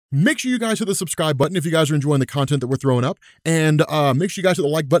Make sure you guys hit the subscribe button if you guys are enjoying the content that we're throwing up. And make sure you guys hit the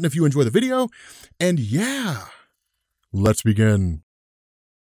like button if you enjoy the video. And yeah, let's begin.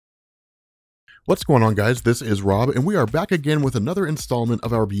 What's going on, guys? This is Rob, and we are back again with another installment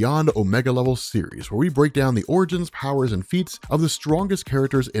of our Beyond Omega Level series, where we break down the origins, powers, and feats of the strongest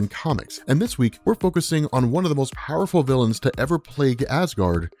characters in comics. And this week, we're focusing on one of the most powerful villains to ever plague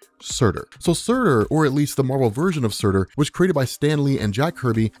Asgard, Surtur. So Surtur, or at least the Marvel version of Surtur, was created by Stan Lee and Jack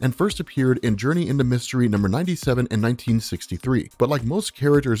Kirby and first appeared in Journey into Mystery number 97 in 1963. But like most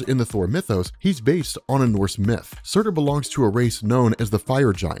characters in the Thor mythos, he's based on a Norse myth. Surtur belongs to a race known as the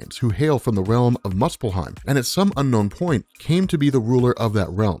Fire Giants, who hail from the realm of Muspelheim, and at some unknown point came to be the ruler of that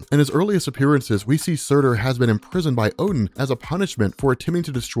realm. In his earliest appearances, we see Surtur has been imprisoned by Odin as a punishment for attempting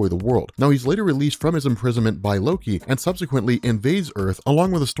to destroy the world. Now he's later released from his imprisonment by Loki and subsequently invades Earth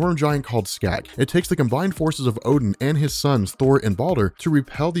along with a storm giant called Skag. It takes the combined forces of Odin and his sons Thor and Balder to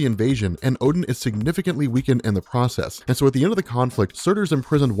repel the invasion, and Odin is significantly weakened in the process. And so at the end of the conflict, Surtur's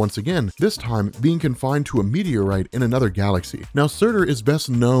imprisoned once again, this time being confined to a meteorite in another galaxy. Now Surtur is best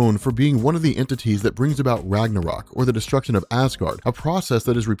known for being one of the entities that brings about Ragnarok, or the destruction of Asgard, a process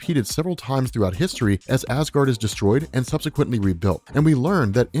that is repeated several times throughout history as Asgard is destroyed and subsequently rebuilt. And we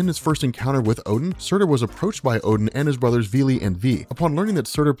learn that in his first encounter with Odin, Surtur was approached by Odin and his brothers Vili and Vi. Upon learning that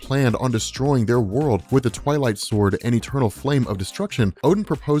Surtur planned on destroying their world with the Twilight Sword and Eternal Flame of Destruction, Odin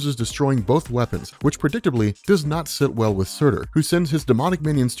proposes destroying both weapons, which predictably does not sit well with Surtur, who sends his demonic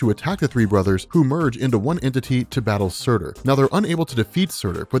minions to attack the three brothers, who merge into one entity to battle Surtur. Now they're unable to defeat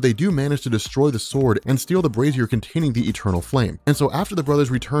Surtur, but they do manage to destroy the sword and steal the brazier containing the Eternal Flame. And so after the brothers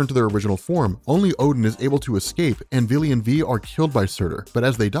return to their original form, only Odin is able to escape, and Vili and Vi are killed by Surtur. But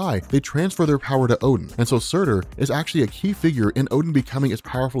as they die, they transfer their power to Odin, and so Surtur is actually a key figure in Odin becoming as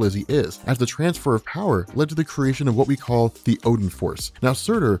powerful as he is, as the transfer of power led to the creation of what we call the Odin Force. Now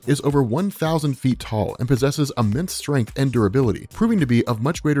Surtur is over 1,000 feet tall and possesses immense strength and durability, proving to be of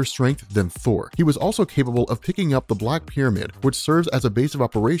much greater strength than Thor. He was also capable of picking up the Black Pyramid, which serves as a base of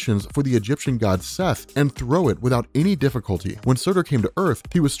operations for the Egyptian god Seth, and throw it without any difficulty. When Surtur came to Earth,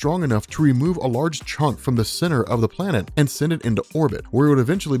 he was strong enough to remove a large chunk from the center of the planet and send it into orbit, where it would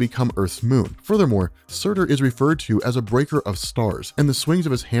eventually become Earth's moon. Furthermore, Surtur is referred to as a breaker of stars, and the swings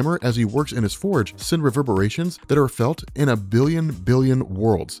of his hammer as he works in his forge send reverberations that are felt in a billion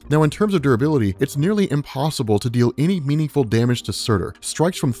worlds. Now in terms of durability, it's nearly impossible to deal any meaningful damage to Surtur.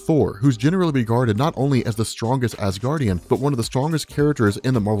 Strikes from Thor, who's generally regarded not only as the strongest Asgardian, but one of the strongest characters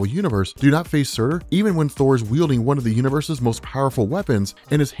in the Marvel Universe, do not face Surtur even when Thor is wielding one of the universe's most powerful weapons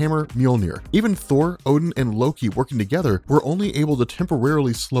in his hammer Mjolnir. Even Thor, Odin, and Loki working together were only able to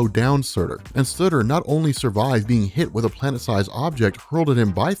temporarily slow down Surtur, and Surtur not only survived being hit with a planet-sized object hurled at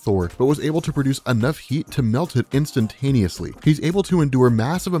him by Thor, but was able to produce enough heat to melt it instantaneously. He's able to endure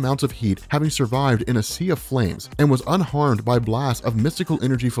massive amounts of heat, having survived in a sea of flames, and was unharmed by blasts of mystical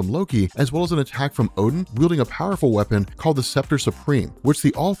energy from Loki, as well as an attack from Odin wielding a powerful weapon called the Scepter Supreme, which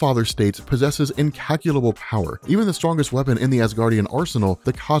the Allfather states possesses incalculable power. Even the strongest weapon in the Asgardian arsenal,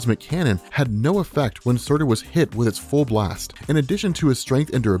 the Cosmic Cannon, had no effect when Surtur was hit with its full blast. In addition to his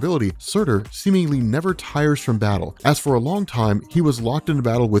strength and durability, Surtur seemingly never tires from battle, as for a long time he was locked in a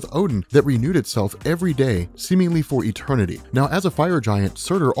battle with Odin that renewed itself every day, seemingly for eternity. Now as a fire giant,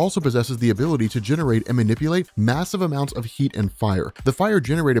 Surtur also possesses the ability to generate and manipulate massive amounts of heat and fire. The fire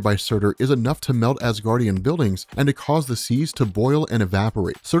generated by Surtur is enough to melt Asgardian buildings and to cause the seas to boil and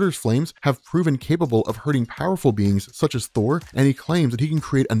evaporate. Surtur's flames have proven capable of hurting powerful beings such as Thor, and he claims that he can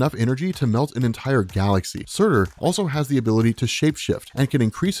create enough energy to melt an entire galaxy. Surtur also has the ability to shapeshift and can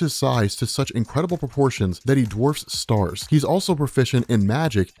increase his size to such incredible proportions that he dwarfs stars. He's also proficient in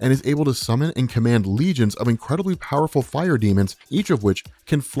magic and is able to summon and command legions of incredibly powerful fire demons, each of which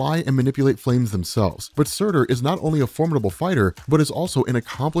can fly and manipulate flames themselves. But Surtur is not only a formidable fighter, but is also an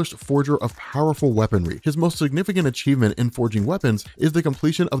accomplished forger of powerful weaponry. His most significant achievement in forging weapons is the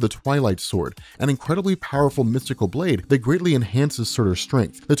completion of the Twilight Sword, an incredibly powerful mystical blade that greatly enhances Surtur's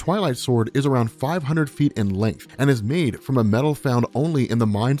strength. The Twilight Sword is around 500 feet in length and is made from a metal found only in the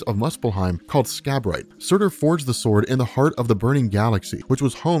mines of Muspelheim called scabrite. Surtur forged the sword in the heart of the burning galaxy, which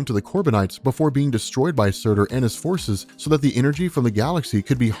was home to the Corbinites before being destroyed by Surtur and his forces, so that the energy from the galaxy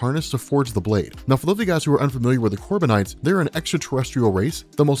could be harnessed to forge the blade. Now for those of you guys who are unfamiliar with the Corbinites, they're an extraterrestrial race,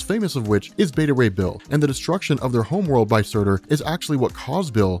 the most famous of which is Beta Ray Bill, and the destruction of their homeworld by Surtur is actually what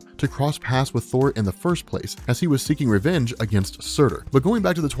caused Bill to cross paths with Thor in the first place, as he was seeking revenge against Surtur. But going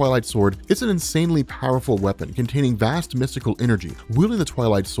back to the Twilight Sword, it's an insanely powerful weapon containing vast mystical energy. Wielding the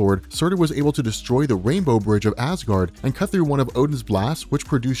Twilight Sword, Surtur was able to destroy the Rainbow Bridge of Asgard and cut through one of Odin's black glass which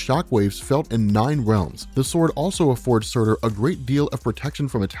produce shockwaves felt in 9 realms. The sword also affords Surtur a great deal of protection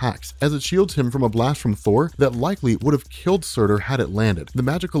from attacks, as it shields him from a blast from Thor that likely would have killed Surtur had it landed. The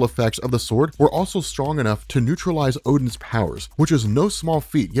magical effects of the sword were also strong enough to neutralize Odin's powers, which is no small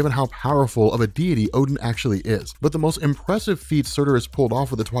feat given how powerful of a deity Odin actually is. But the most impressive feats Surtur has pulled off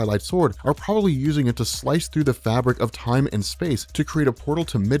with the Twilight Sword are probably using it to slice through the fabric of time and space to create a portal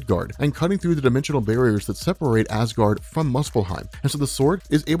to Midgard, and cutting through the dimensional barriers that separate Asgard from Muspelheim. And so the sword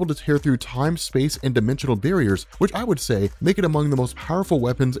is able to tear through time, space, and dimensional barriers, which I would say make it among the most powerful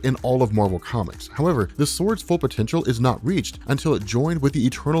weapons in all of Marvel Comics. However, the sword's full potential is not reached until it joined with the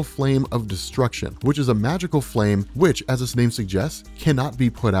eternal flame of destruction, which is a magical flame which, as its name suggests, cannot be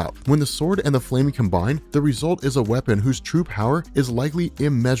put out. When the sword and the flame combine, the result is a weapon whose true power is likely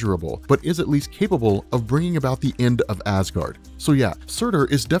immeasurable, but is at least capable of bringing about the end of Asgard. So yeah, Surtur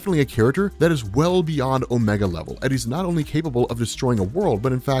is definitely a character that is well beyond Omega level, and he's not only capable of destroying a world,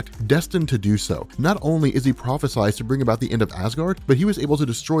 but in fact destined to do so. Not only is he prophesied to bring about the end of Asgard, but he was able to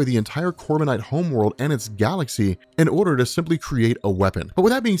destroy the entire Cormanite homeworld and its galaxy in order to simply create a weapon. But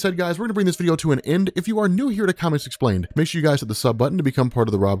with that being said, guys, we're going to bring this video to an end. If you are new here to Comics Explained, make sure you guys hit the sub button to become part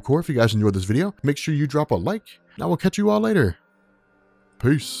of the Rob Corps. If you guys enjoyed this video, make sure you drop a like, and I will catch you all later.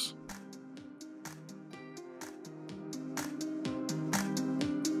 Peace.